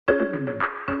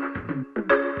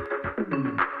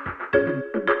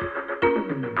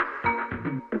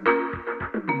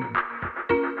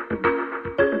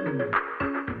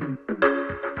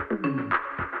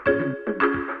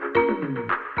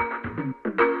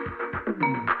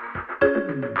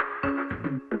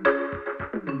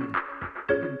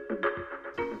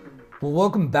Well,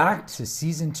 welcome back to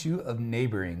season 2 of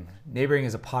Neighboring. Neighboring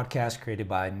is a podcast created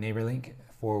by NeighborLink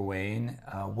for Wayne,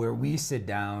 where we sit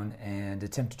down and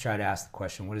attempt to try to ask the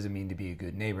question, what does it mean to be a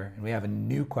good neighbor? And we have a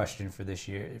new question for this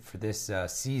year, for this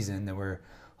season that we're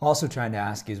also trying to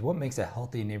ask is, what makes a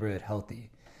healthy neighborhood healthy?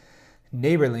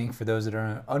 NeighborLink, for those that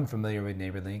are unfamiliar with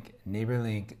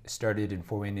NeighborLink started in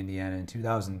Fort Wayne, Indiana in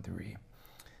 2003.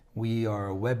 We are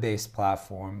a web-based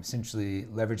platform, essentially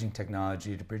leveraging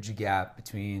technology to bridge a gap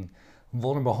between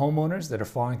vulnerable homeowners that are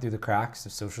falling through the cracks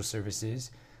of social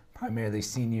services, primarily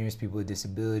seniors, people with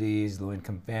disabilities,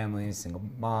 low-income families, single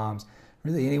moms,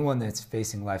 really anyone that's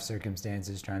facing life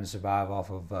circumstances, trying to survive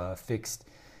off of fixed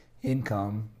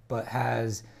income, but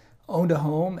has owned a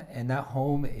home and that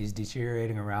home is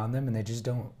deteriorating around them and they just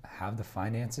don't have the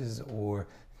finances or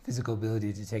physical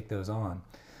ability to take those on.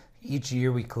 Each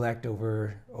year we collect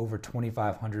over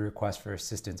 2,500 requests for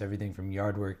assistance, everything from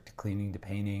yard work to cleaning to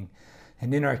painting.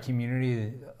 And in our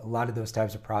community, a lot of those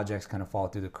types of projects kind of fall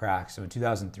through the cracks. So in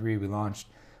 2003, we launched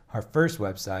our first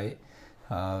website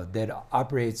that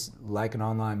operates like an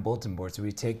online bulletin board. So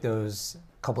we take those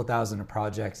couple thousand of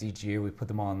projects each year, we put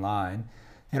them online.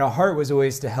 And our heart was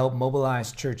always to help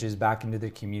mobilize churches back into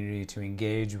their community to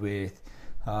engage with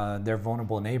their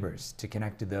vulnerable neighbors, to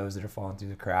connect to those that are falling through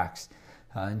the cracks.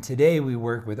 And today we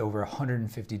work with over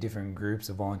 150 different groups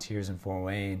of volunteers in Fort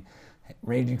Wayne,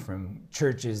 ranging from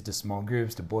churches to small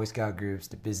groups to Boy Scout groups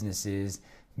to businesses,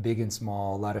 big and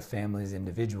small, a lot of families,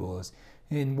 individuals.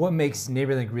 And what makes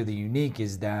NeighborLink really unique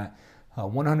is that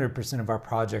 100% of our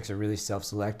projects are really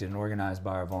self-selected and organized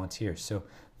by our volunteers. So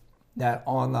that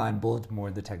online bulletin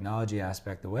board, the technology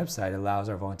aspect, the website allows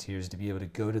our volunteers to be able to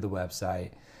go to the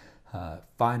website,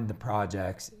 find the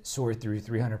projects, sort through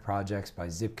 300 projects by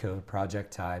zip code,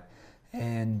 project type,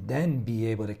 and then be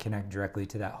able to connect directly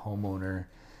to that homeowner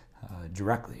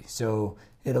directly. So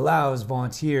it allows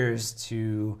volunteers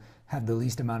to have the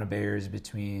least amount of barriers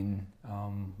between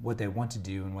what they want to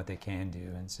do and what they can do.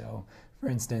 And so, for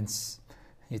instance,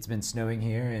 it's been snowing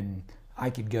here and I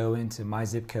could go into my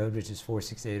zip code, which is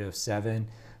 46807,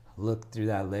 look through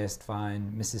that list,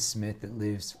 find Mrs. Smith that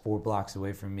lives 4 blocks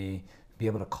away from me, be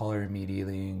able to call her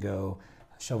immediately and go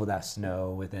shovel that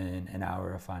snow within an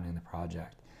hour of finding the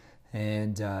project.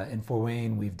 And in Fort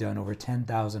Wayne, we've done over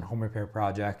 10,000 home repair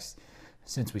projects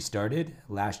since we started.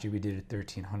 Last year, we did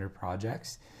 1,300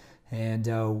 projects. And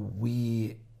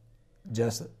we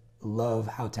just love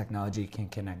how technology can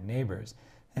connect neighbors.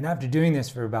 And after doing this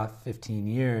for about 15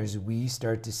 years, we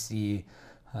start to see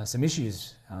some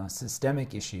issues,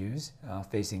 systemic issues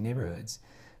facing neighborhoods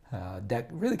that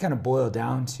really kind of boil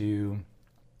down to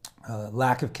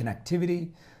lack of connectivity,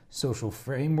 social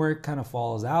framework kind of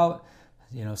falls out.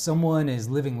 You know, someone is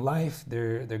living life,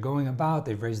 they're going about,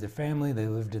 they've raised their family, they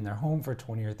lived in their home for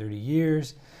 20 or 30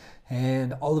 years,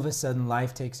 and all of a sudden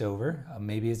life takes over.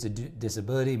 Maybe it's a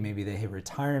disability, maybe they hit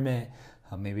retirement,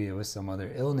 maybe it was some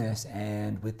other illness,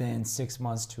 and within 6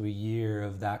 months to a year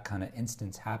of that kind of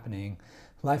instance happening,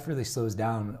 life really slows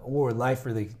down, or life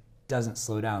really doesn't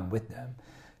slow down with them.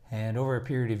 And over a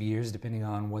period of years, depending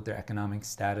on what their economic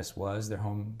status was, their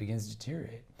home begins to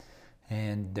deteriorate.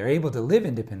 And they're able to live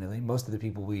independently. Most of the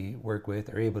people we work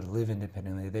with are able to live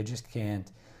independently. They just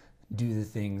can't do the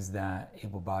things that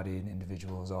able-bodied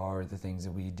individuals are, or the things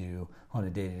that we do on a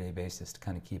day-to-day basis to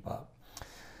kind of keep up.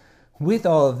 With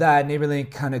all of that,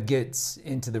 NeighborLink kind of gets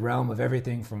into the realm of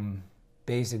everything from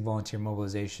basic volunteer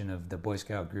mobilization of the Boy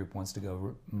Scout group wants to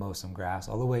go mow some grass,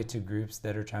 all the way to groups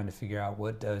that are trying to figure out,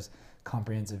 what does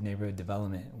comprehensive neighborhood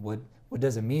development, what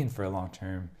does it mean for a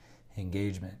long-term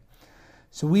engagement?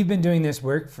 So we've been doing this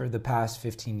work for the past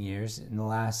 15 years. In the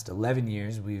last 11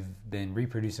 years, we've been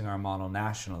reproducing our model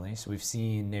nationally. So we've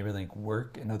seen NeighborLink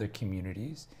work in other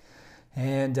communities.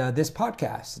 And this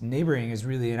podcast, Neighboring, is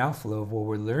really an outflow of what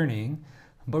we're learning,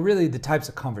 but really the types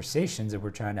of conversations that we're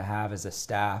trying to have as a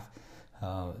staff,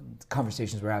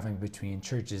 conversations we're having between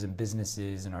churches and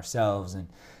businesses and ourselves. And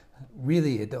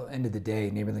really, at the end of the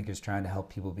day, NeighborLink is trying to help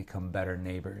people become better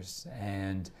neighbors.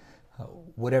 And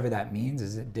whatever that means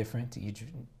is it different to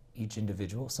each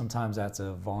individual. Sometimes that's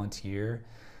a volunteer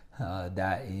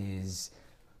that is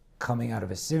coming out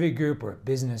of a civic group or a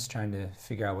business trying to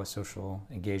figure out what social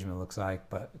engagement looks like,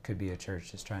 but it could be a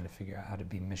church just trying to figure out how to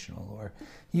be missional, or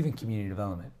even community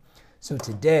development. So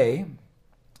today,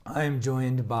 I am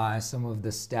joined by some of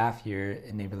the staff here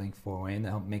at NeighborLink Fort Wayne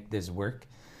that help make this work.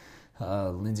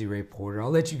 Lindsay Ray Porter. I'll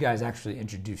let you guys actually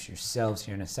introduce yourselves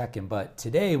here in a second, but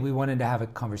today we wanted to have a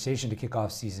conversation to kick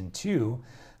off season 2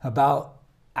 about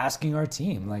asking our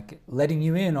team, like letting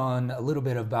you in on a little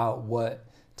bit about what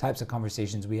types of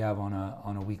conversations we have on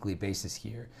a weekly basis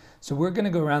here. So we're going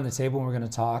to go around the table and we're going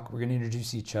to talk. We're going to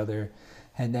introduce each other,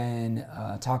 and then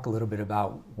talk a little bit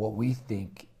about what we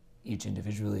think each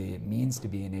individually means to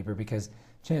be a neighbor, because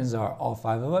chances are all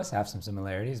 5 of us have some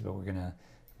similarities, but we're going to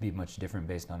be much different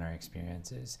based on our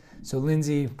experiences. So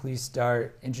Lindsay, please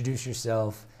start. Introduce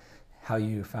yourself, how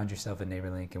you found yourself at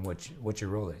NeighborLink, and what your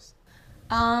role is.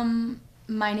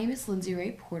 My name is Lindsay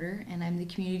Ray Porter, and I'm the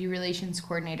Community Relations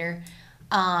Coordinator.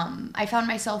 I found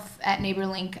myself at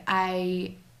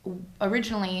NeighborLink.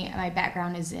 Originally, my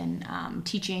background is in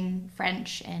teaching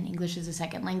French and English as a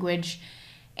second language,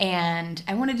 and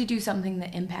I wanted to do something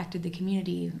that impacted the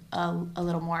community a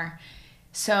little more.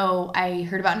 So I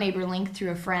heard about NeighborLink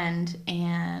through a friend,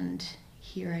 and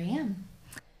here I am.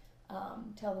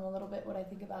 Tell them a little bit what I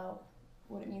think about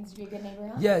what it means to be a good neighbor,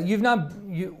 huh? Yeah,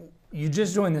 you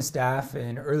just joined the staff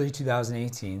in early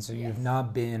 2018, so you've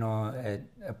not been a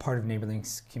part of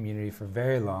NeighborLink's community for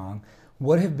very long.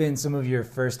 What have been some of your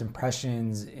first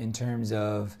impressions in terms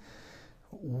of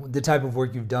the type of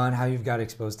work you've done, how you've got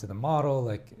exposed to the model,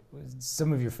 like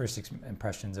some of your first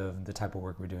impressions of the type of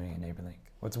work we're doing at NeighborLink?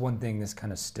 What's one thing that's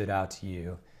kind of stood out to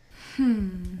you?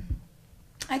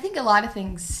 I think a lot of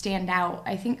things stand out.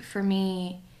 I think for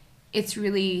me, it's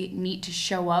really neat to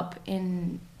show up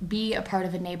and be a part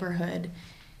of a neighborhood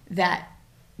that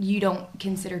you don't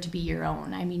consider to be your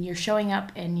own. I mean, you're showing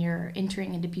up and you're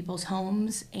entering into people's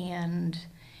homes and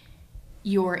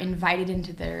you're invited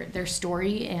into their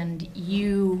story, and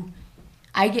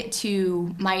I get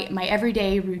to, my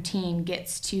everyday routine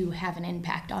gets to have an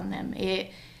impact on them.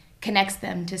 It connects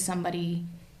them to somebody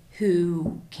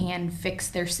who can fix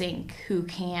their sink, who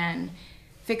can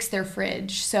fix their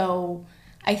fridge. So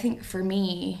I think for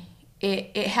me,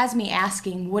 it has me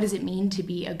asking, what does it mean to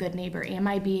be a good neighbor? Am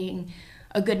I being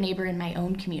a good neighbor in my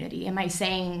own community? Am I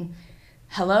saying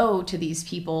hello to these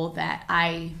people that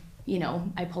I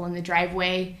pull in the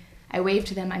driveway, I wave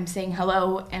to them, I'm saying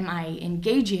hello? Am I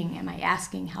engaging? Am I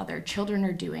asking how their children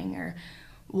are doing? Or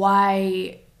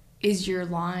why is your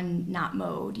lawn not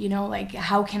mowed?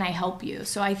 How can I help you?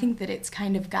 So I think that it's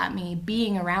kind of got me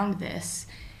being around this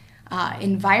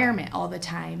environment all the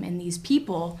time, and these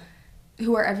people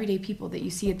who are everyday people that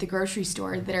you see at the grocery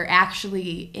store that are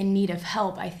actually in need of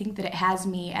help. I think that it has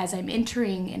me, as I'm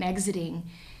entering and exiting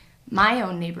my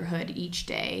own neighborhood each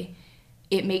day,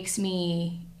 it makes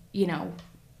me,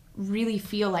 really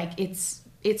feel like it's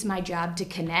my job to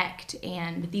connect.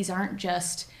 And these aren't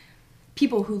just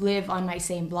people who live on my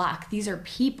same block. These are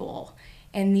people,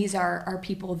 and these are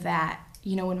people that,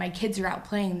 when my kids are out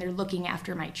playing, they're looking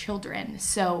after my children.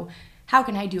 So how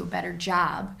can I do a better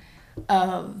job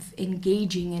of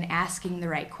engaging and asking the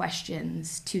right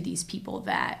questions to these people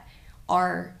that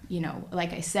are,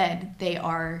 like I said, they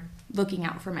are looking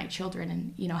out for my children,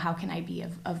 and, how can I be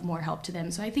of more help to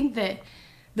them? So I think that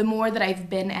the more that I've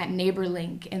been at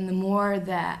NeighborLink and the more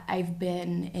that I've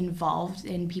been involved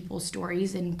in people's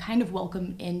stories and kind of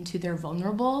welcome into their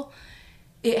vulnerable,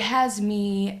 it has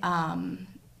me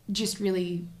just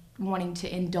really wanting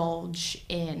to indulge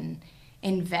in,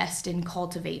 invest and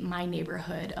cultivate my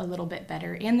neighborhood a little bit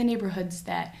better, and the neighborhoods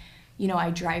that,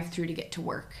 I drive through to get to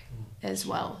work as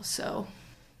well. So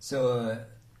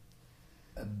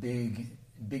a big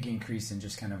increase in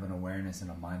just kind of an awareness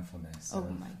and a mindfulness. Oh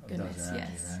my goodness, yes.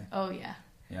 You, right? Oh yeah.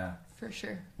 Yeah. For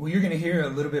sure. Well, you're going to hear a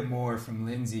little bit more from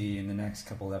Lindsay in the next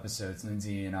couple episodes.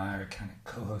 Lindsay and I are kind of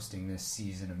co-hosting this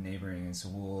season of Neighboring, and so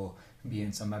we'll be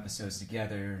in some episodes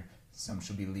together. Some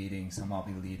she'll be leading, some I'll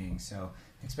be leading. So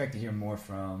expect to hear more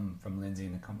from Lindsay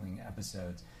in the coming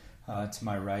episodes. To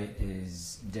my right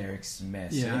is Derek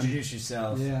Smith. Yeah, so introduce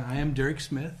yourself. Yeah, I am Derek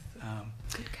Smith.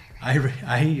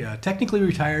 I technically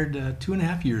retired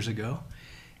 2.5 years ago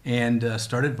and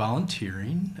started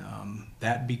volunteering.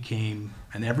 That became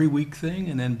an every week thing,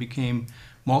 and then became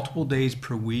multiple days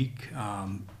per week.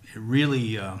 It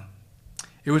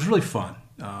was really fun.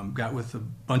 Got with a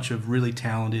bunch of really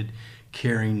talented,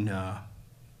 caring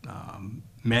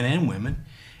men and women,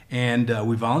 and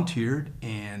we volunteered,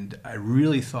 and I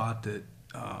really thought that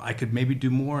I could maybe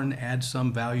do more and add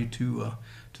some value to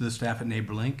the staff at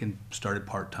NeighborLink, and started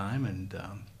part-time, and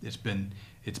it's been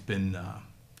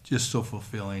just so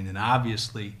fulfilling. And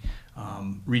obviously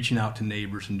reaching out to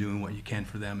neighbors and doing what you can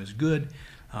for them is good.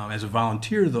 As a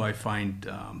volunteer, though, I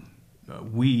find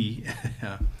we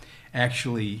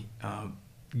actually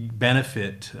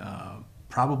benefit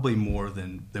probably more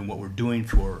than what we're doing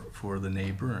for the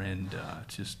neighbor, and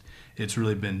it's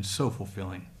really been so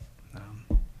fulfilling.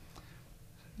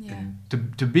 And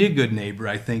to be a good neighbor,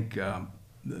 I think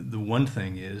the one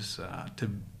thing is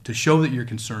to show that you're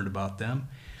concerned about them,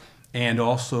 and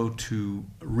also to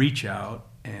reach out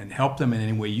and help them in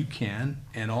any way you can,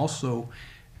 and also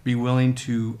be willing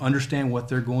to understand what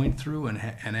they're going through and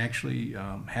actually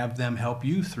have them help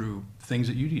you through things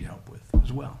that you need help with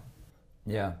as well.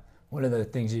 Yeah. One of the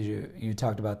things you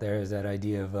talked about there is that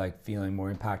idea of like feeling more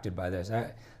impacted by this.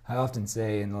 I often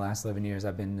say in the last 11 years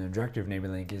I've been the director of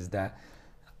NeighborLink is that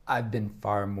I've been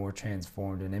far more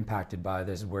transformed and impacted by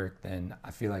this work than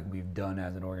I feel like we've done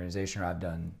as an organization or I've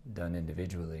done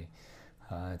individually.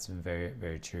 It's been very,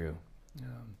 very true.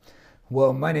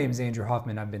 Well, my name is Andrew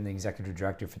Hoffman. I've been the executive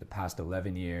director for the past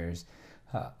 11 years.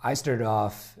 I started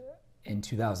off in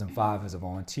 2005 as a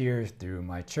volunteer through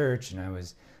my church, and I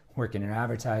was working in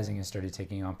advertising and started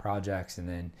taking on projects, and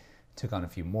then took on a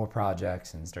few more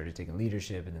projects and started taking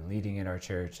leadership and then leading at our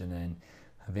church, and then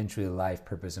eventually life,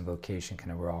 purpose, and vocation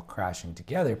kind of were all crashing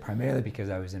together, primarily because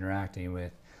I was interacting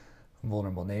with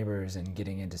vulnerable neighbors and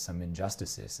getting into some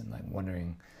injustices and like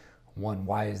wondering, one,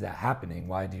 why is that happening?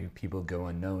 Why do people go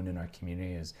unknown in our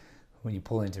community? Is when you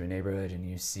pull into a neighborhood and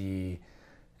you see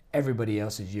everybody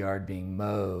else's yard being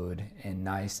mowed and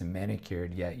nice and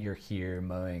manicured, yet you're here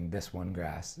mowing this one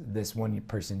grass, this one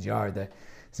person's yard that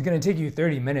is going to take you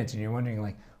 30 minutes, and you're wondering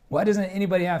like, why doesn't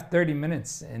anybody have 30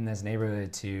 minutes in this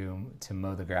neighborhood to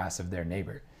mow the grass of their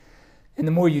neighbor? And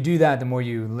the more you do that, the more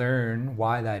you learn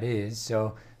why that is.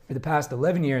 So for the past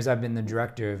 11 years, I've been the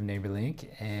director of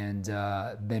NeighborLink and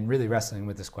been really wrestling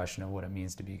with this question of what it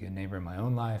means to be a good neighbor in my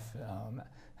own life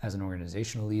as an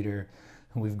organizational leader.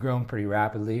 And we've grown pretty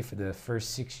rapidly. For the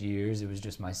first 6 years, it was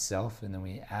just myself, and then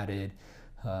we added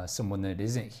someone that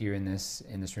isn't here in this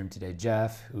room today,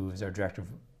 Jeff, who is our director of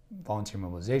volunteer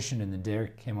mobilization, and then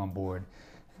Derek came on board.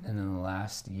 And then in the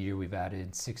last year, we've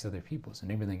added 6 other people. So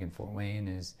NeighborLink in Fort Wayne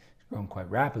has grown quite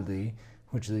rapidly,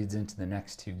 which leads into the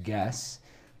next 2 guests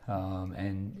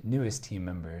and newest team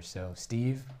members. So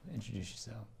Steve, introduce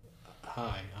yourself.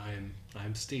 Hi,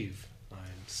 I'm Steve. I'm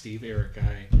Steve Eric.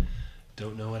 I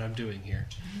don't know what I'm doing here.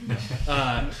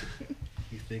 No.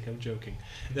 You think I'm joking?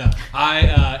 No,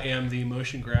 I am the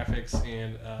motion graphics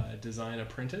and design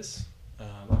apprentice.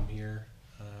 I'm here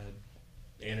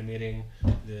animating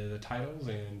the titles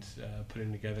and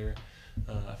putting together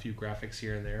a few graphics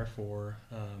here and there for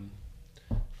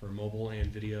mobile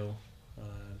and video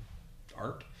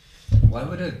art. Why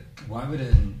would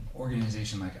an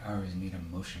organization like ours need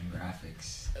a motion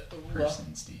graphics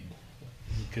person, Steve?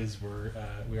 Because we're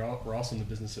also in the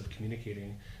business of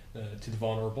communicating to the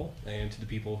vulnerable and to the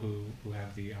people who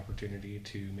have the opportunity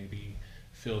to maybe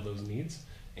fill those needs.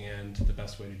 And the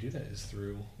best way to do that is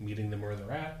through meeting them where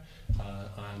they're at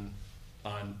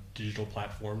on digital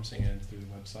platforms and through the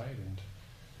website. And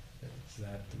is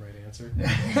that the right answer?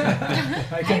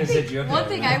 I kind of said you. One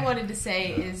thing I wanted to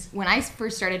say is when I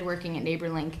first started working at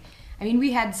NeighborLink, I mean,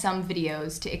 we had some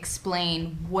videos to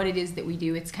explain what it is that we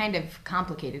do. It's kind of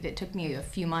complicated. It took me a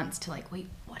few months to like, wait,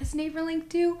 what does NeighborLink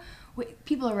do? Wait,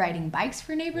 people are riding bikes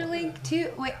for NeighborLink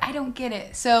too? Wait, I don't get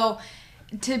it. So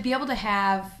to be able to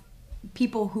have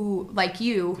people who, like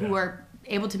you, who are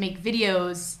able to make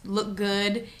videos look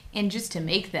good and just to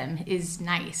make them is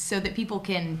nice so that people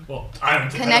can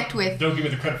connect with. Don't give me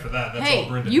the credit for that. That's all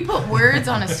Brenda. You put words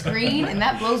on a screen and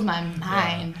that blows my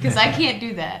mind because I can't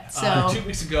do that. So 2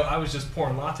 weeks ago, I was just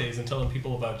pouring lattes and telling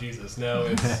people about Jesus. Now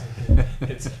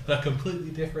it's a completely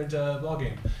different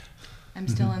ballgame. I'm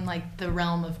still in like the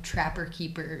realm of trapper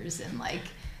keepers and like.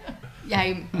 Yeah,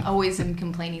 I always am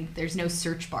complaining that there's no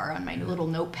search bar on my little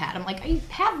notepad. I'm like, I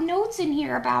have notes in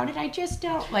here about it. I just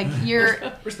don't. Like, you're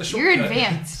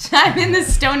advanced. I'm in the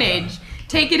Stone Age.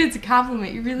 Take it as a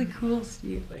compliment. You're really cool,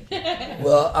 Steve.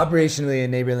 Well, operationally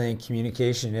in NeighborLink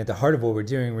communication, at the heart of what we're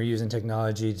doing, we're using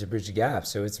technology to bridge the gap.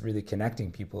 So it's really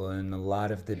connecting people. And a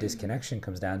lot of the disconnection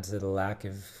comes down to the lack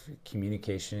of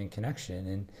communication and connection.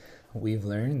 And we've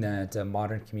learned that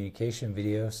modern communication,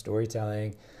 video,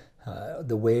 storytelling,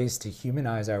 the ways to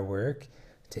humanize our work,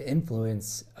 to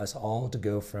influence us all to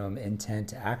go from intent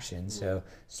to action. So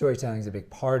storytelling is a big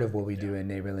part of what we do in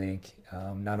NeighborLink,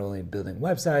 not only building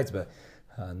websites, but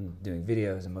doing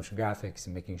videos and motion graphics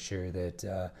and making sure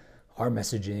that our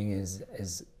messaging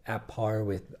is at par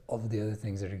with all of the other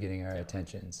things that are getting our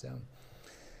attention. So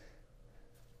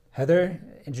Heather,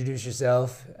 introduce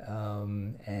yourself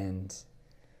and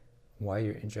why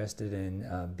you're interested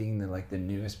in being the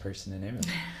newest person in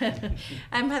NeighborLink.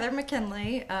 I'm Heather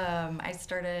McKinley. I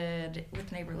started with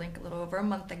NeighborLink a little over a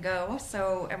month ago,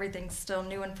 so everything's still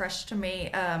new and fresh to me.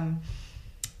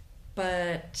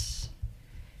 But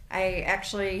I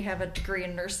actually have a degree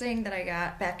in nursing that I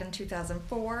got back in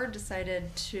 2004.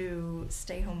 Decided to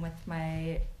stay home with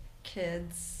my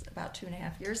kids about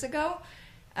 2.5 years ago.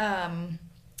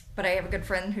 But I have a good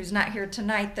friend who's not here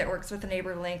tonight that works with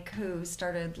NeighborLink who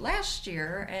started last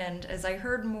year. And as I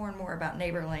heard more and more about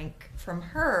NeighborLink from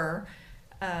her,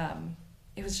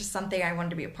 it was just something I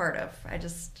wanted to be a part of. I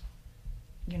just,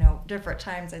 different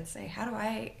times I'd say, how do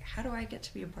I get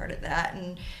to be a part of that?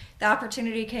 And the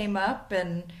opportunity came up,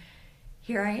 and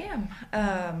here I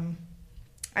am.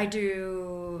 I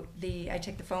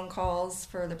take the phone calls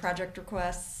for the project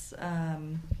requests,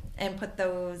 and put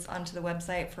those onto the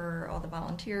website for all the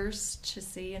volunteers to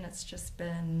see, and it's just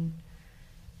been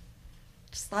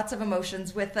just lots of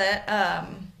emotions with it.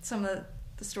 Some of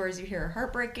the stories you hear are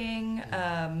heartbreaking.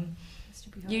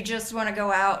 You just want to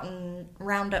go out and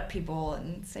round up people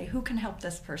and say, who can help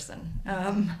this person?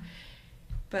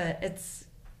 But it's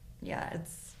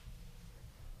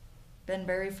been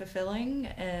very fulfilling,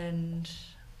 and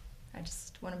I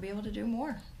just want to be able to do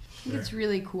more. I think it's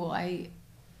really cool. I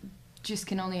just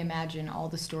can only imagine all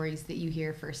the stories that you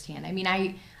hear firsthand. I mean,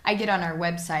 I get on our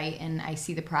website and I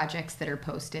see the projects that are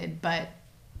posted, but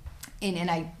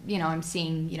I'm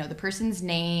seeing, the person's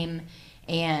name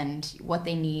and what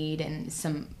they need and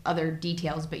some other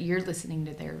details, but you're listening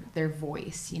to their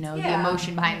voice, the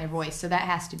emotion behind their voice. So that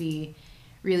has to be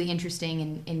really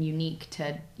interesting and unique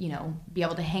to, be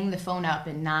able to hang the phone up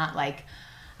and not like,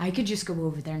 I could just go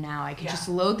over there now. I could just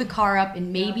load the car up,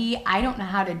 and maybe I don't know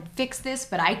how to fix this,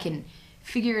 but I can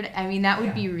figure it. I mean, that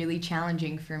would be really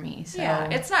challenging for me. So yeah,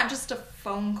 it's not just a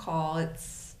phone call.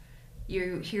 It's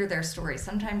you hear their stories.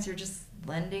 Sometimes you're just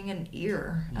lending an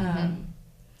ear. Mm-hmm.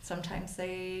 Sometimes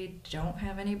they don't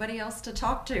have anybody else to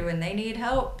talk to, and they need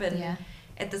help. And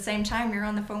at the same time, you're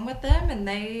on the phone with them, and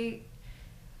they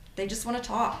just want to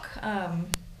talk.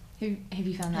 Have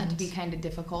you found that to be kind of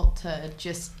difficult to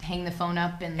just hang the phone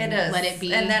up and let it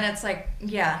be? And then it's like,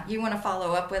 you want to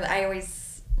follow up with. I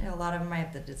always, a lot of them, I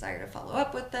have the desire to follow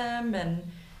up with them and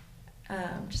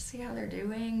just see how they're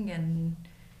doing. And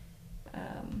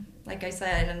like I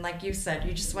said, and like you said,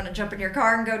 you just want to jump in your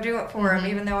car and go do it for them,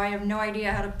 even though I have no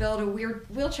idea how to build a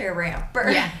wheelchair ramp.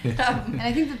 And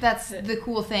I think that's the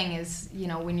cool thing is,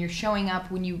 when you're showing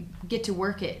up, when you get to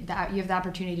work you have the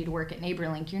opportunity to work at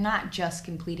NeighborLink, you're not just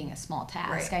completing a small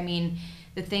task. Right. I mean,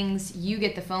 the things, you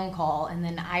get the phone call, and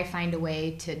then I find a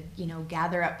way to,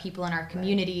 gather up people in our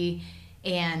community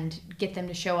and get them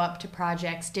to show up to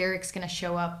projects. Derek's going to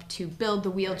show up to build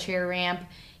the wheelchair ramp.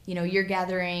 You're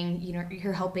gathering,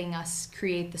 you're helping us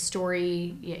create the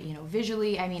story,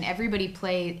 visually. I mean, everybody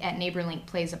at NeighborLink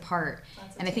plays a part.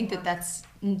 And I think that's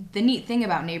the neat thing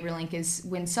about NeighborLink is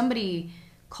when somebody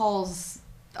calls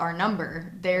our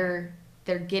number, they're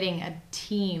getting a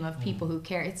team of people who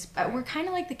care. We're kind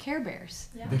of like the Care Bears.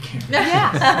 Yeah. The Care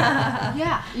Bears.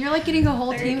 Yeah. You're like getting a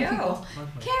whole team of people.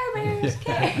 Care Bears,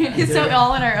 care. So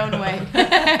all in our own way.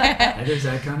 There's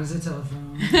icon as a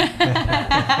telephone.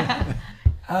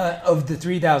 Of the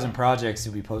 3,000 projects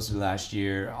that we posted last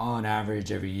year, on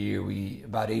average every year,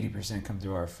 about 80% come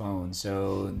through our phone.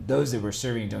 So those that we're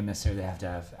serving don't necessarily have to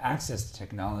have access to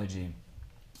technology.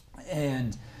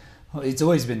 And it's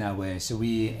always been that way. So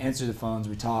we answer the phones,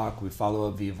 we talk, we follow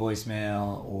up via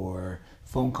voicemail or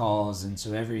phone calls. And so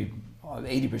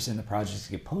 80% of the projects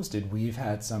that get posted, we've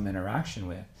had some interaction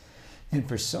with. And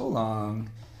for so long,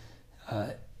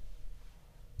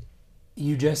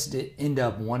 you just end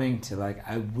up wanting to,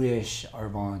 I wish our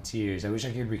volunteers, I wish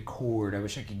I could record, I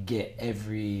wish I could get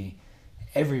every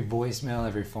voicemail,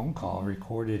 every phone call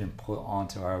recorded and put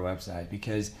onto our website,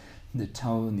 because the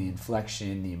tone, the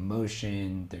inflection, the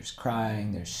emotion, there's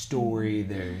crying, there's story,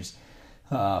 there's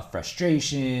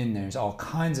frustration, there's all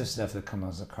kinds of stuff that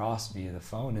comes across via the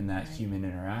phone in that human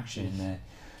interaction that,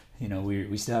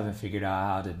 we still haven't figured out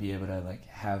how to be able to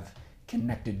have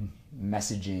connected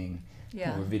messaging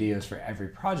or videos for every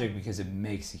project, because it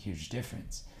makes a huge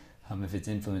difference. If it's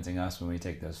influencing us when we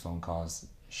take those phone calls,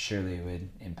 surely it would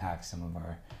impact some of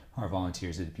our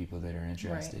volunteers or the people that are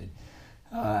interested.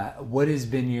 Right. What has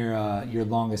been your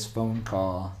longest phone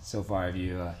call so far? Have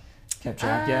you kept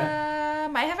track yet?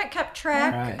 I haven't kept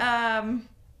track. Right.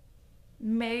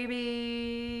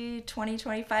 Maybe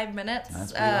 20-25 minutes.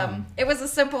 That's pretty long. It was a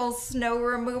simple snow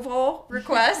removal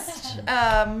request.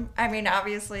 I mean,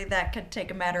 obviously that could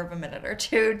take a matter of a minute or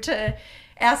two to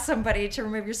ask somebody to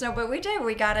remove your snow, but we did.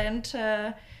 We got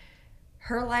into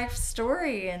her life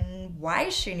story and why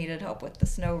she needed help with the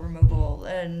snow removal,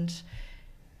 and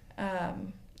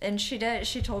she did.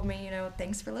 She told me,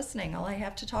 thanks for listening. All I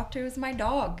have to talk to is my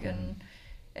dog, and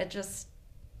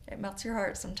it melts your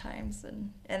heart sometimes,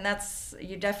 and that's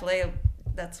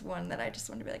one that I just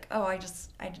want to be like, I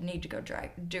need to go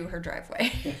do her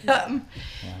driveway. I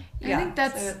think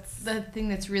that's the thing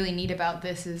that's really neat about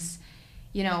this is,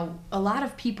 you know, a lot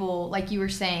of people, like you were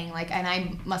saying, like, and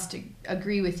I must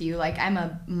agree with you, like, I'm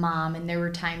a mom, and there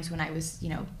were times when I was, you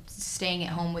know, staying at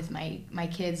home with my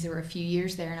kids. There were a few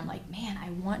years there, and I'm like, man,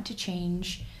 I want to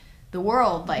change the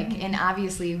world, like, and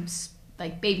obviously,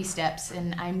 like, baby steps,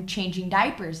 and I'm changing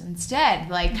diapers instead.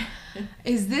 Like,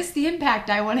 is this the impact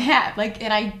I want to have? Like,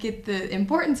 and I get the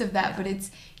importance of that, but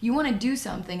it's, you want to do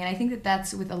something, and I think that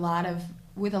that's with a lot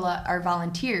our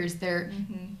volunteers.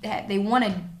 They want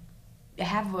to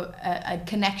have a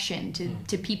connection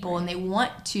to people, and they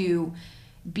want to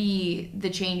be the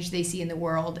change they see in the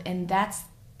world, and that's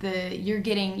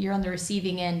you're on the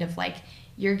receiving end of, like,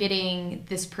 you're getting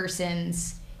this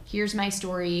person's, here's my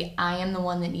story, I am the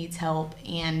one that needs help,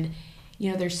 and,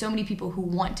 you know, there's so many people who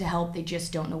want to help, they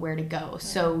just don't know where to go.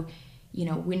 So, you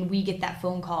know, when we get that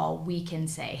phone call, we can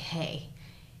say, hey,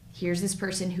 here's this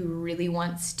person who really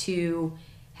wants to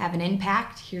have an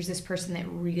impact, here's this person that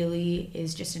really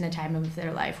is just in a time of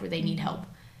their life where they need help,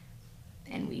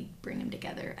 and we bring them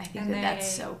together. I think that's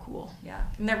so cool. Yeah,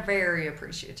 and they're very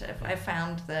appreciative. I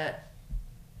found that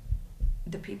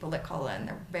the people that call in,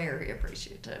 they're very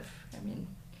appreciative. I mean,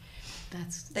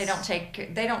 they don't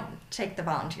take the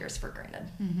volunteers for granted.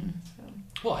 Mm-hmm. So.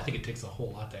 Well, I think it takes a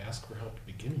whole lot to ask for help to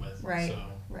begin with. Right. So.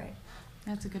 Right.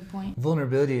 That's a good point.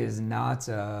 Vulnerability is not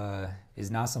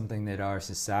something that our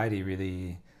society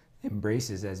really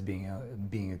embraces as being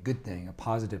a good thing, a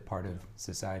positive part of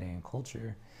society and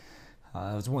culture.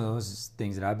 It was one of those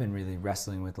things that I've been really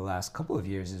wrestling with the last couple of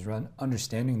years, is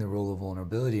understanding the role of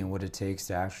vulnerability and what it takes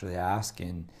to actually ask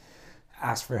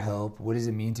for help. What does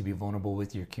it mean to be vulnerable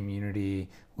with your community?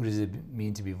 What does it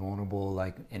mean to be vulnerable,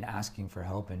 like, in asking for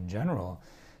help in general?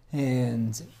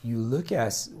 And you look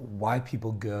at why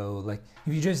people go, like,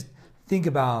 if you just think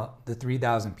about the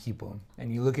 3,000 people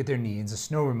and you look at their needs, a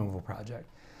snow removal project,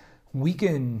 we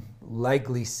can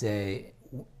likely say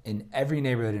in every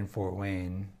neighborhood in Fort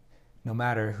Wayne, no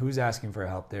matter who's asking for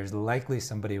help, there's likely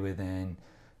somebody within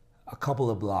a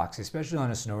couple of blocks, especially on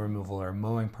a snow removal or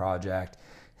mowing project,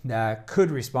 that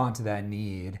could respond to that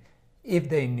need if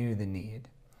they knew the need.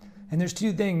 And there's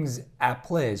two things at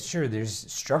play. Sure, there's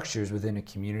structures within a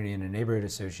community and a neighborhood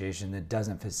association that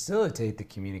doesn't facilitate the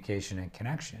communication and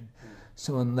connection.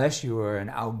 So unless you are an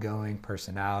outgoing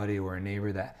personality or a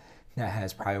neighbor that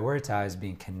has prioritized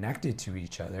being connected to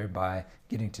each other by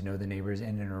getting to know the neighbors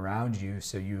in and around you,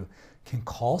 so you can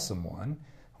call someone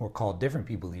or call different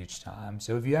people each time.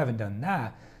 So if you haven't done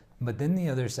that, but then the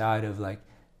other side of, like,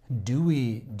 do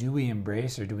we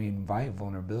embrace or do we invite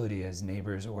vulnerability as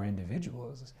neighbors or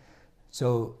individuals?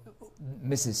 So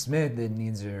Mrs. Smith that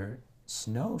needs her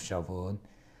snow shoveled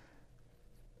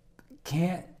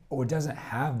can't or doesn't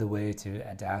have the way to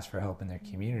ask for help in their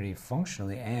community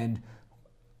functionally, and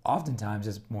oftentimes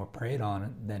it's more preyed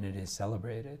on than it is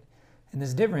celebrated. And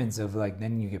this difference of, like,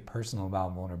 then you get personal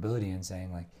about vulnerability and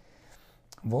saying, like,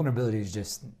 vulnerability is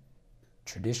just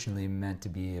traditionally meant to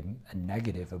be a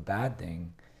negative, a bad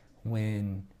thing,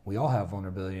 when we all have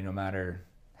vulnerability no matter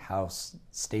how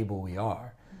stable we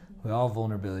are. Mm-hmm. We all have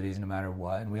vulnerabilities no matter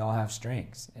what, and we all have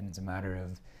strengths, and it's a matter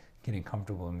of getting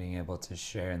comfortable and being able to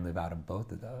share and live out of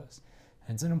both of those.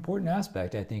 And it's an important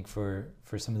aspect, I think, for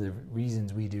some of the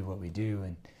reasons we do what we do,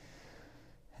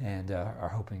 and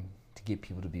are hoping to get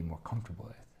people to be more comfortable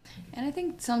with. And I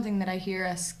think something that I hear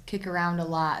us kick around a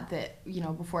lot that, you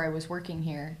know, before I was working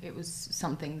here, it was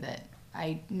something that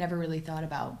I never really thought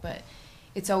about, but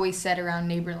it's always said around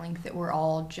NeighborLink that we're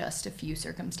all just a few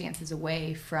circumstances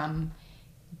away from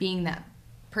being that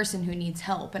person who needs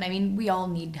help. And I mean, we all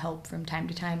need help from time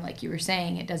to time. Like you were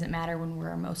saying, it doesn't matter when we're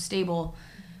our most stable.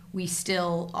 We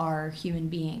still are human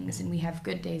beings, and we have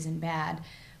good days and bad.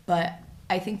 But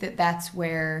I think that that's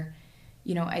where,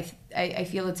 you know, I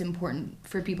feel it's important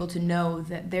for people to know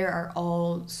that there are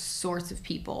all sorts of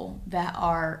people that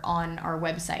are on our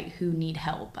website who need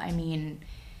help. I mean,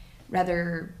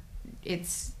 whether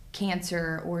it's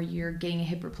cancer or you're getting a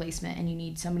hip replacement and you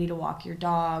need somebody to walk your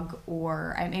dog,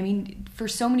 or I mean, for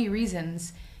so many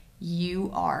reasons,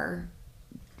 you're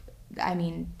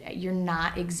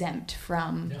not exempt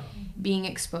from being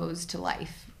exposed to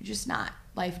life. You're just not.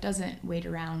 Life doesn't wait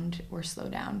around or slow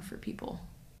down for people.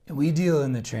 We deal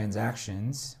in the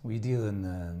transactions. We deal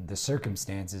in the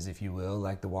circumstances, if you will,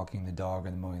 like the walking the dog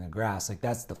or the mowing the grass. Like,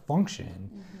 that's the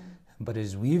function. Mm-hmm. But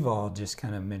as we've all just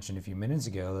kind of mentioned a few minutes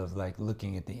ago, of like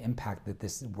looking at the impact that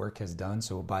this work has done.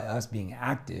 So by us being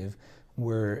active,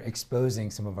 we're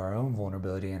exposing some of our own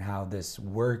vulnerability and how this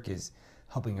work is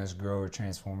helping us grow or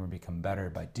transform or become better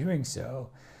by doing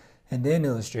so. And then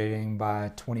illustrating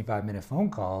by 25-minute phone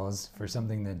calls for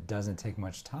something that doesn't take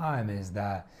much time is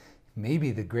that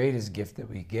maybe the greatest gift that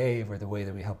we gave, or the way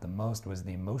that we helped the most, was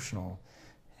the emotional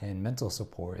and mental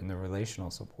support and the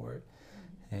relational support.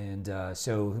 And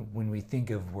so when we think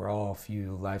of we're all a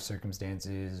few life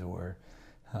circumstances or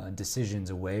decisions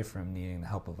away from needing the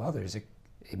help of others, it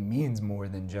means more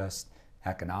than just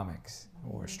economics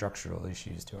or structural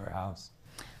issues to our house.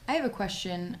 I have a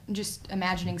question, just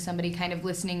imagining somebody kind of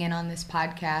listening in on this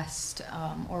podcast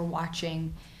or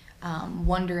watching,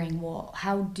 wondering, well,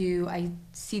 how do I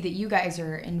see that you guys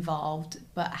are involved,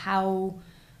 but how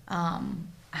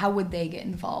would they get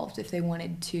involved if they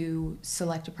wanted to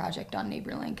select a project on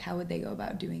NeighborLink? How would they go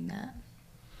about doing that?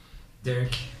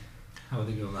 Derek, how would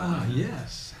they go about it?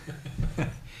 Yes.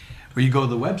 Well, you go to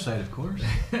the website, of course,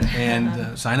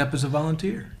 and sign up as a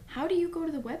volunteer. How do you go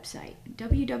to the website?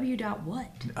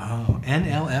 www.what? Oh,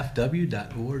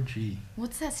 nlfw.org.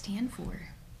 What's that stand for?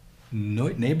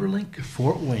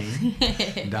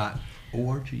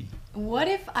 NeighborLinkFortWayne.org. What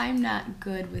if I'm not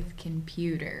good with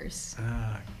computers?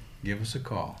 Give us a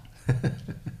call.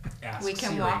 Ask We can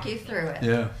Siri. walk you through it.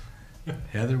 Yeah.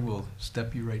 Heather will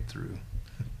step you right through.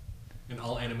 And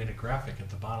I'll animate a graphic at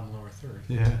the bottom lower third.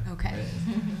 Yeah. Okay.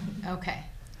 Okay.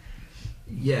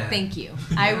 Yeah. Thank you.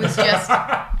 I was just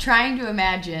trying to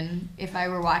imagine if I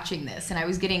were watching this and I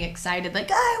was getting excited,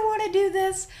 like, I want to do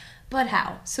this, but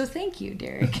how? So thank you,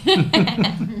 Derek.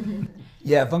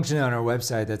 Yeah, functioning on our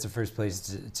website, that's the first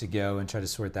place to go and try to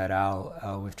sort that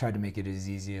out. We've tried to make it as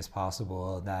easy as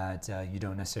possible that you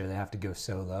don't necessarily have to go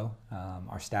solo.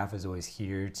 Our staff is always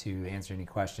here to answer any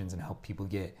questions and help people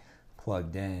get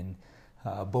plugged in.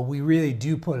 But we really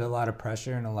do put a lot of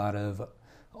pressure and a lot of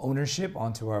ownership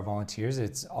onto our volunteers.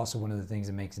 It's also one of the things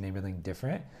that makes NeighborLink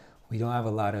different. We don't have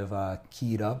a lot of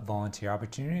keyed up volunteer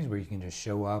opportunities where you can just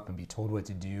show up and be told what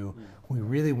to do. We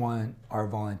really want our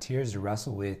volunteers to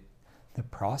wrestle with the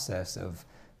process of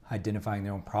identifying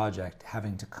their own project,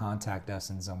 having to contact us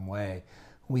in some way.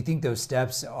 We think those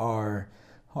steps are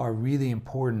really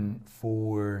important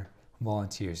for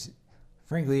volunteers.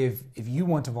 Frankly, if you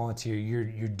want to volunteer,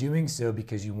 you're doing so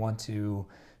because you want to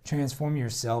transform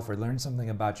yourself or learn something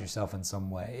about yourself in some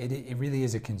way. It really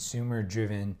is a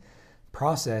consumer-driven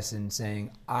process in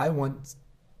saying, I want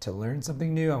to learn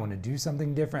something new, I want to do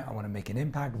something different, I want to make an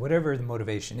impact, whatever the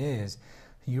motivation is,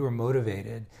 you are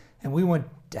motivated. And we want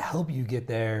to help you get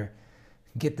there,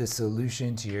 get the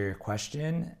solution to your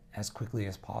question as quickly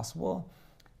as possible.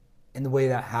 And the way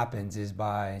that happens is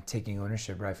by taking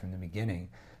ownership right from the beginning.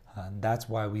 That's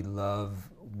why we love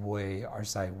the way our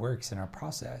site works and our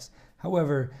process.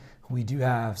 However, we do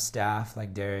have staff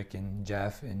like Derek and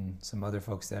Jeff and some other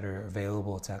folks that are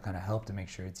available to kind of help to make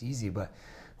sure it's easy. But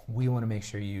we want to make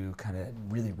sure you kind of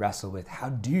really wrestle with, how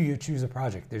do you choose a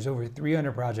project? There's over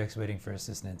 300 projects waiting for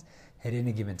assistance at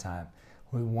any given time.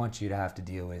 We want you to have to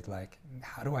deal with, like,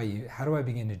 how do I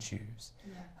begin to choose?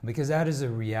 Yeah. Because that is a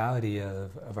reality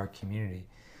of our community.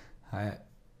 I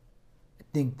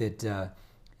think that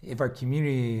if our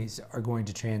communities are going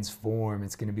to transform,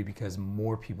 it's going to be because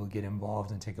more people get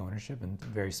involved and take ownership in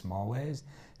very small ways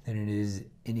than it is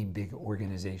any big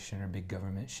organization or big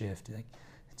government shift. Like,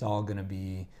 it's all going to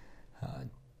be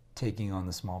taking on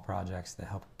the small projects that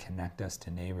help connect us to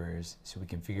neighbors so we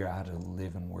can figure out how to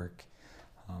live and work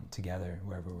together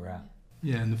wherever we're at.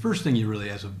 Yeah, and the first thing you really,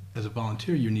 as a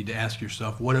volunteer, you need to ask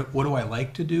yourself, what do I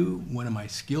like to do? What am I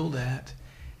skilled at?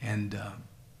 And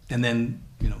then,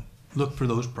 look for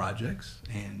those projects.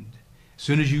 And as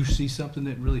soon as you see something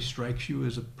that really strikes you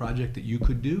as a project that you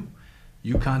could do,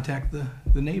 you contact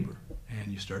the neighbor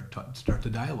and you start the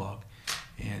dialogue.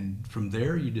 And from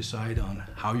there, you decide on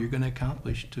how you're going to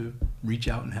accomplish to reach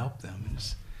out and help them. And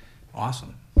it's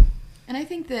awesome. And I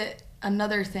think that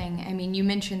another thing, you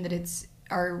mentioned that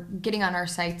getting on our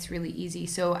site's really easy.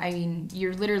 So,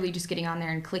 you're literally just getting on there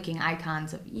and clicking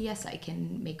icons of, yes, I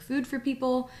can make food for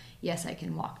people. Yes, I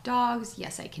can walk dogs.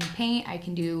 Yes, I can paint. I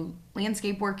can do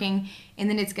landscape working. And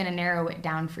then it's going to narrow it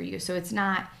down for you. So it's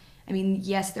not,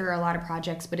 yes, there are a lot of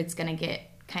projects, but it's going to get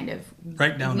kind of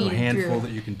right down to a handful through.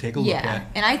 That you can take a look at. Yeah,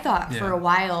 and I thought for a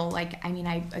while,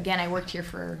 I worked here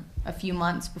for a few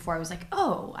months before I was like,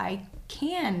 oh, I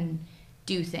can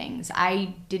do things.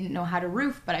 I didn't know how to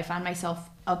roof, but I found myself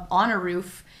up on a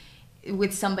roof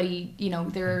with somebody.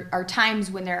 There are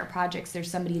times when there are projects, there's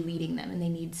somebody leading them and they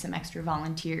need some extra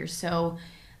volunteers. So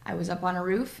I was up on a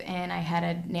roof and I had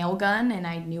a nail gun and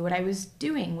I knew what I was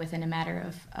doing within a matter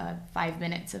of 5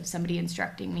 minutes of somebody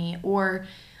instructing me. Or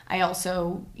I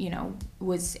also,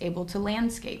 was able to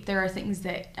landscape. There are things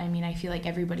that, I feel like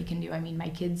everybody can do. My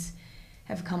kids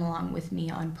have come along with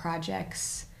me on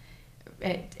projects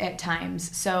at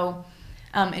times. So,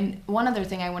 and one other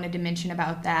thing I wanted to mention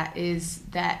about that is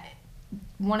that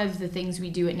one of the things we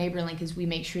do at NeighborLink is we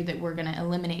make sure that we're going to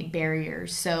eliminate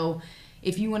barriers. So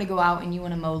if you want to go out and you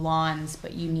want to mow lawns,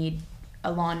 but you need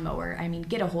a lawnmower, I mean,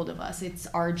 get a hold of us. It's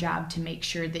our job to make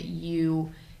sure that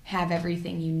you have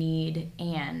everything you need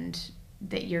and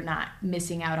that you're not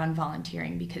missing out on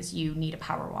volunteering because you need a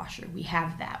power washer. We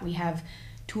have that. We have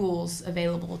tools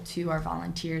available to our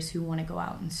volunteers who want to go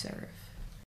out and serve.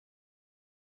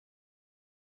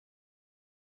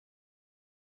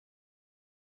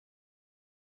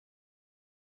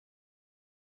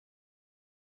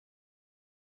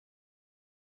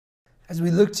 As we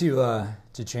look to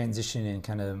transition and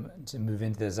kind of to move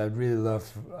into this, I'd really love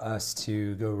for us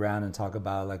to go around and talk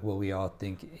about like what we all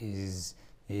think is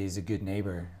a good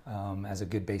neighbor, as a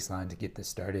good baseline to get this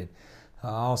started.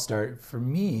 I'll start. For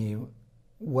me,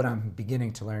 what I'm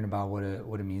beginning to learn about what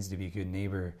it means to be a good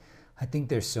neighbor, I think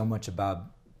there's so much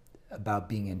about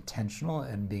being intentional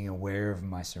and being aware of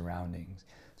my surroundings.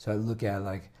 So I look at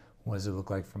like, what does it look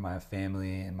like for my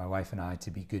family and my wife and I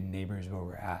to be good neighbors where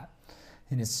we're at?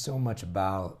 And it's so much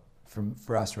about,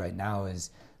 for us right now,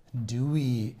 is do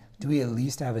we at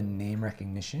least have a name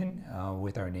recognition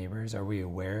with our neighbors? Are we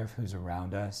aware of who's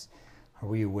around us? Are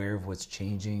we aware of what's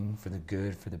changing for the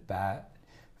good, for the bad,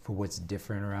 for what's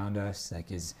different around us?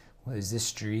 Like, is this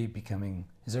street becoming,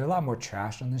 is there a lot more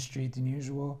trash on the street than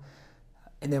usual?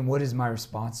 And then what is my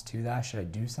response to that? Should I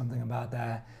do something about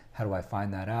that? How do I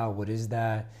find that out? What is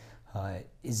that?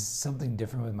 Is something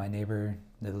different with my neighbor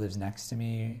that lives next to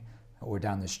me or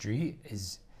down the street?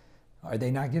 Are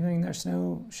they not getting their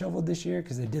snow shoveled this year?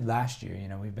 Because they did last year. You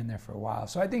know, we've been there for a while.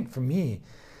 So I think for me,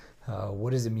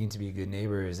 what does it mean to be a good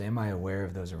neighbor is, am I aware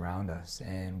of those around us?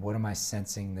 And what am I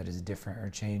sensing that is different or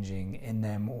changing in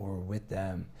them or with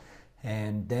them?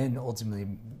 And then ultimately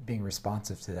being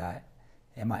responsive to that.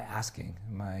 Am I asking?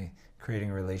 Am I creating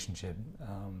a relationship?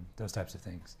 Those types of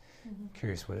things. Mm-hmm.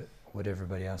 Curious what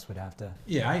everybody else would have to.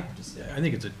 Yeah, I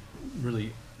think it's a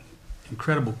really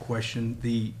incredible question.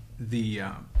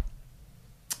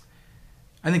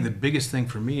 I think the biggest thing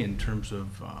for me in terms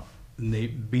of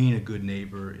being a good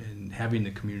neighbor and having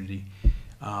the community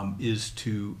is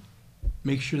to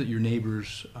make sure that your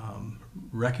neighbors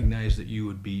recognize that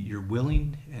you're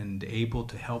willing and able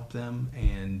to help them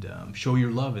and show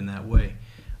your love in that way.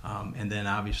 And then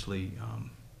obviously,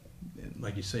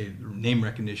 like you say, name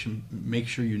recognition. Make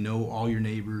sure you know all your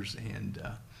neighbors,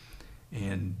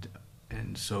 and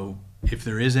so if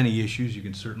there is any issues, you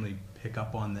can certainly pick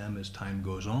up on them as time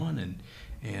goes on,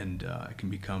 and it can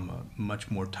become a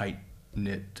much more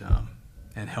tight-knit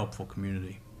and helpful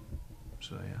community.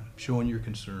 So yeah, showing your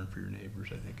concern for your neighbors,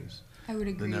 I think, is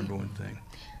the number one thing.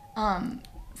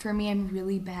 For me, I'm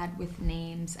really bad with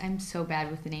names. I'm so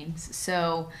bad with names.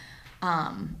 So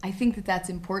I think that that's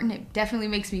important. It definitely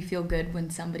makes me feel good when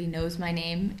somebody knows my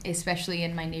name, especially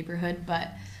in my neighborhood.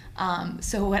 But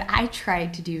so what I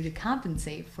tried to do to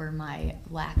compensate for my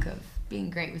lack of being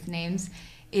great with names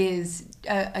is,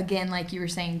 again, like you were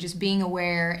saying, just being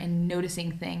aware and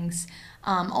noticing things.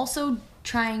 Also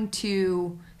trying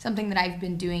to, something that I've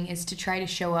been doing is to try to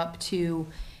show up to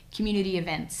community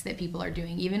events that people are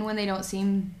doing, even when they don't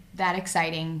seem that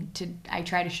exciting. I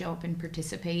try to show up and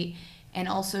participate, and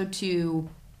also to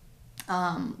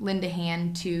lend a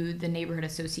hand to the neighborhood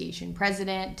association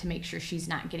president to make sure she's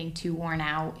not getting too worn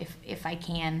out if I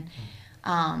can.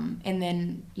 And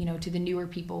then, to the newer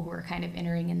people who are kind of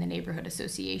entering in the neighborhood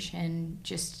association,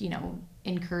 just,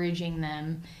 encouraging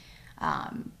them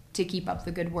to keep up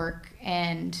the good work.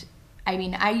 And I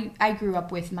mean, I grew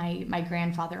up with my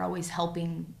grandfather always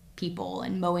helping people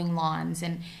and mowing lawns,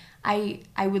 and I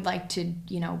would like to,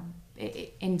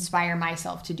 inspire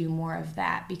myself to do more of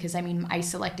that, because I mean, I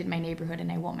selected my neighborhood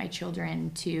and I want my children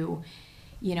to,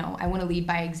 I want to lead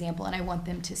by example, and I want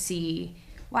them to see,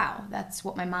 wow, that's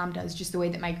what my mom does, just the way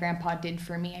that my grandpa did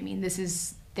for me. I mean, this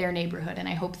is their neighborhood, and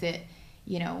I hope that,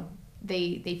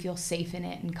 they feel safe in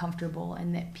it and comfortable,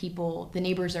 and that the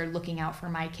neighbors are looking out for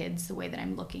my kids the way that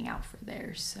I'm looking out for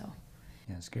theirs. So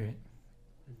yeah, that's great.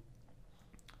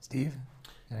 Steve,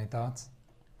 any thoughts?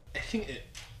 I think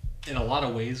in a lot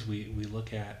of ways we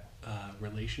look at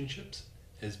relationships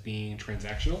as being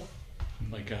transactional,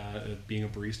 like being a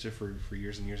barista for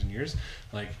years and years and years.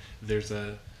 Like there's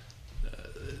a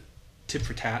tit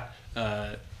for tat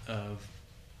of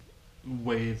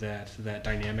way that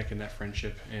dynamic and that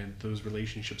friendship and those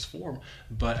relationships form.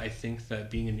 But I think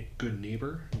that being a good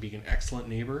neighbor, being an excellent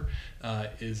neighbor,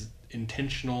 is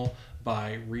intentional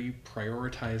by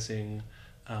reprioritizing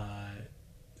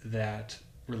that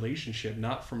relationship,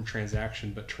 not from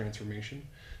transaction but transformation,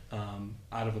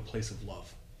 out of a place of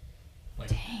love.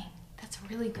 Dang, That's a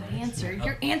really good answer.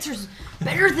 Your answer's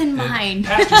better than mine.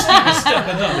 Pastor Steve is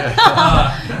stepping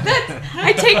up.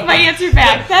 I take my answer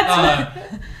back.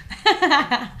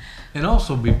 And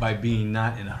also by being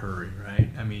not in a hurry, right?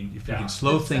 I mean, if you can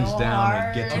slow It's things so down hard.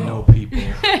 and get to know people,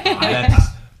 that's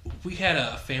We had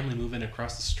a family move in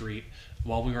across the street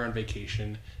while we were on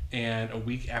vacation, and a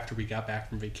week after we got back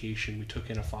from vacation, we took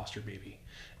in a foster baby.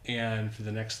 And for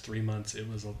the next 3 months, it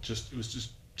was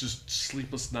just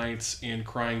sleepless nights and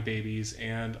crying babies,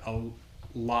 and a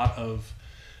lot of.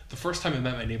 The first time I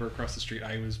met my neighbor across the street,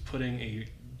 I was putting a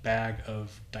bag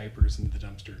of diapers into the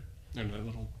dumpster in a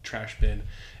little trash bin,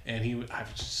 and I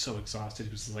was just so exhausted.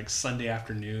 It was like Sunday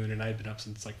afternoon, and I had been up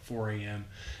since like 4 a.m.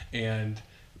 And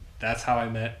that's how I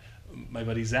met my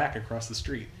buddy Zach across the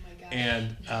street. Oh my gosh.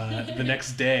 And the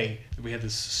next day, we had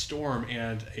this storm,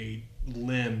 and a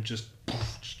limb just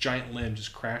giant limb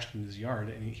just crashed in his yard,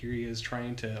 and here he is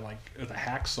trying to, like, with a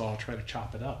hacksaw, try to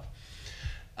chop it up.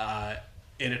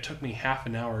 And it took me half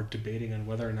an hour debating on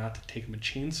whether or not to take him a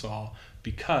chainsaw,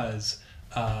 because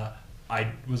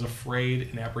I was afraid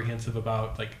and apprehensive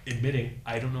about, like, admitting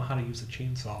I don't know how to use a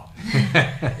chainsaw.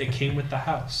 It came with the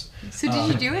house. So did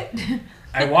you do it?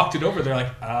 I walked it over. They're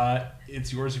like,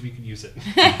 it's yours if you can use it.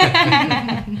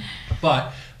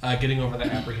 But getting over that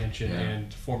apprehension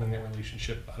and forming that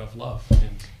relationship out of love.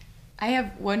 And I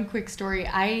have one quick story.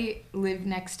 I live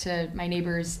next to my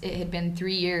neighbors. It had been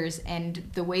 3 years, and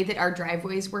the way that our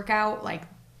driveways work out, like,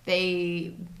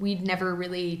 we'd never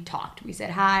really talked. We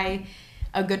said hi.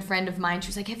 A good friend of mine, she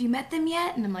was like, "Have you met them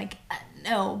yet?" And I'm like,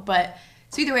 "No." But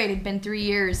so either way, it had been 3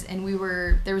 years, and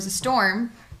there was a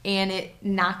storm, and it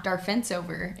knocked our fence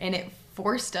over, and it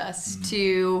forced us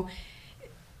to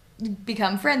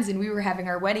become friends. And we were having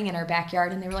our wedding in our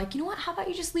backyard, and they were like, "You know what? How about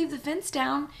you just leave the fence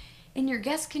down, and your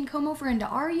guests can come over into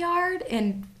our yard?"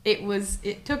 And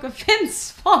it took a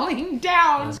fence falling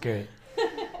down. That's great.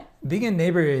 Being a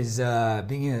neighbor is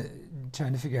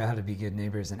trying to figure out how to be good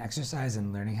neighbors, an exercise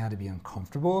in learning how to be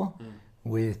uncomfortable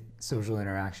with social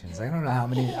interactions. I don't know how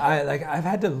many I've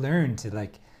had to learn to,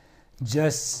 like,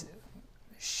 just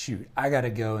shoot, I gotta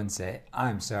go and say,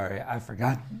 "I'm sorry, I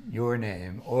forgot your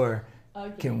name," or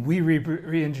 "Can we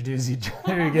reintroduce each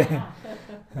other again?"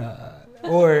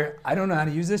 Or "I don't know how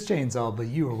to use this chainsaw, but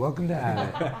you are welcome to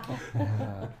have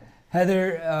it."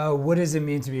 Heather, what does it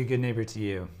mean to be a good neighbor to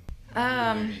you?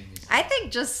 I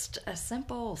think just a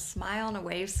simple smile and a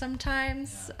wave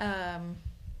sometimes.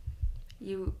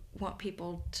 You want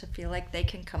people to feel like they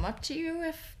can come up to you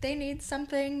if they need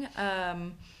something.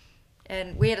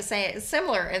 And we had a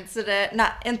similar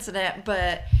incident,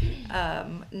 but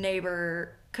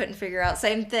neighbor couldn't figure out,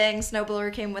 same thing,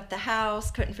 snowblower came with the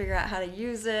house, couldn't figure out how to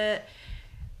use it.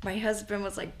 My husband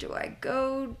was like, "Do I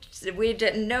go?" We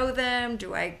didn't know them.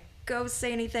 "Do I go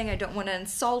say anything? I don't want to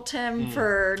insult him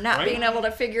for not being able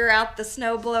to figure out the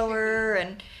snowblower."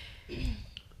 And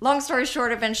long story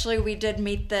short, eventually we did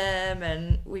meet them,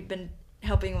 and we've been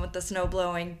helping with the snow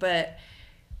blowing. But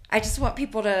I just want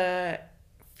people to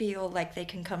feel like they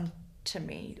can come to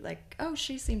me, like, "Oh,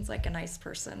 she seems like a nice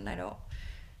person." I don't.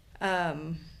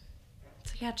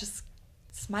 So yeah, just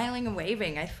smiling and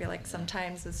waving. I feel like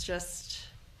sometimes it's just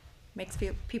makes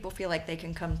people feel like they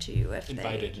can come to you if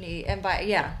Invited. they need.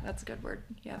 Yeah, that's a good word.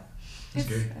 Yeah.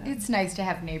 It's nice to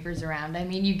have neighbors around. I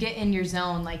mean, you get in your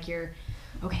zone, like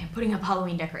I'm putting up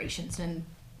Halloween decorations, and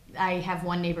I have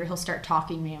one neighbor, he'll start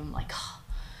talking to me, and I'm like,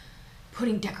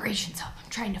 putting decorations up, I'm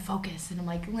trying to focus, and I'm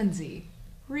like, "Lindsay,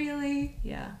 really?"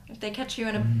 Yeah. If they catch you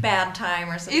in a bad time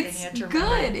or something, It's you have to good.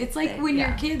 remind It's like them. when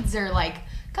your Yeah. kids are like,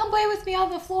 "Come play with me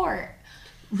on the floor."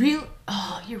 Real?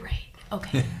 Oh, you're right.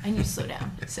 Okay, I need to slow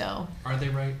down. So, are they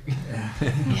right? yeah,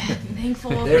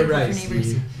 thankful They're for right,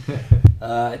 neighbors.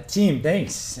 Steve. Team,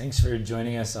 thanks for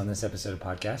joining us on this episode of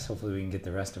podcast. Hopefully we can get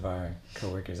the rest of our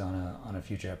coworkers on a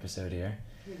future episode here.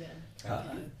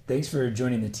 Thanks for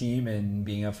joining the team and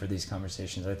being up for these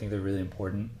conversations. I think they're really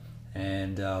important.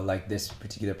 And like this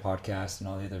particular podcast and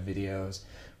all the other videos,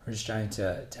 we're just trying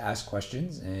to ask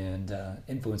questions and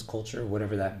influence culture,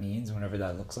 whatever that means, whatever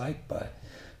that looks like. But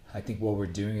I think what we're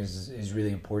doing is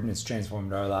really important. It's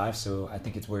transformed our lives, so I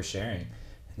think it's worth sharing.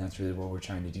 And that's really what we're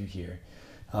trying to do here.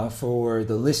 For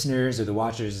the listeners or the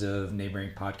watchers of Neighboring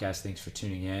Podcast, thanks for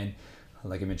tuning in.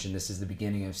 Like I mentioned, this is the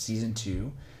beginning of season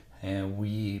 2, and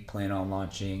we plan on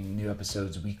launching new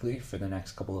episodes weekly for the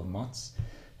next couple of months.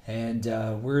 And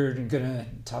we're going to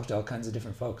talk to all kinds of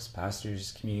different folks,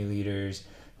 pastors, community leaders.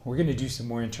 We're going to do some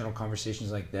more internal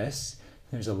conversations like this.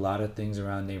 There's a lot of things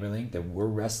around NeighborLink that we're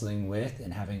wrestling with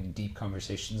and having deep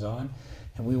conversations on.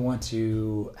 And we want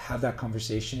to have that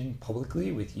conversation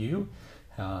publicly with you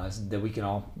that we can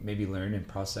all maybe learn and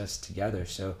process together.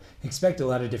 So expect a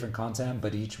lot of different content,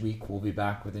 but each week we'll be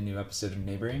back with a new episode of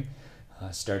Neighboring,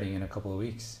 starting in a couple of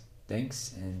weeks.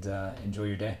 Thanks, and enjoy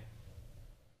your day.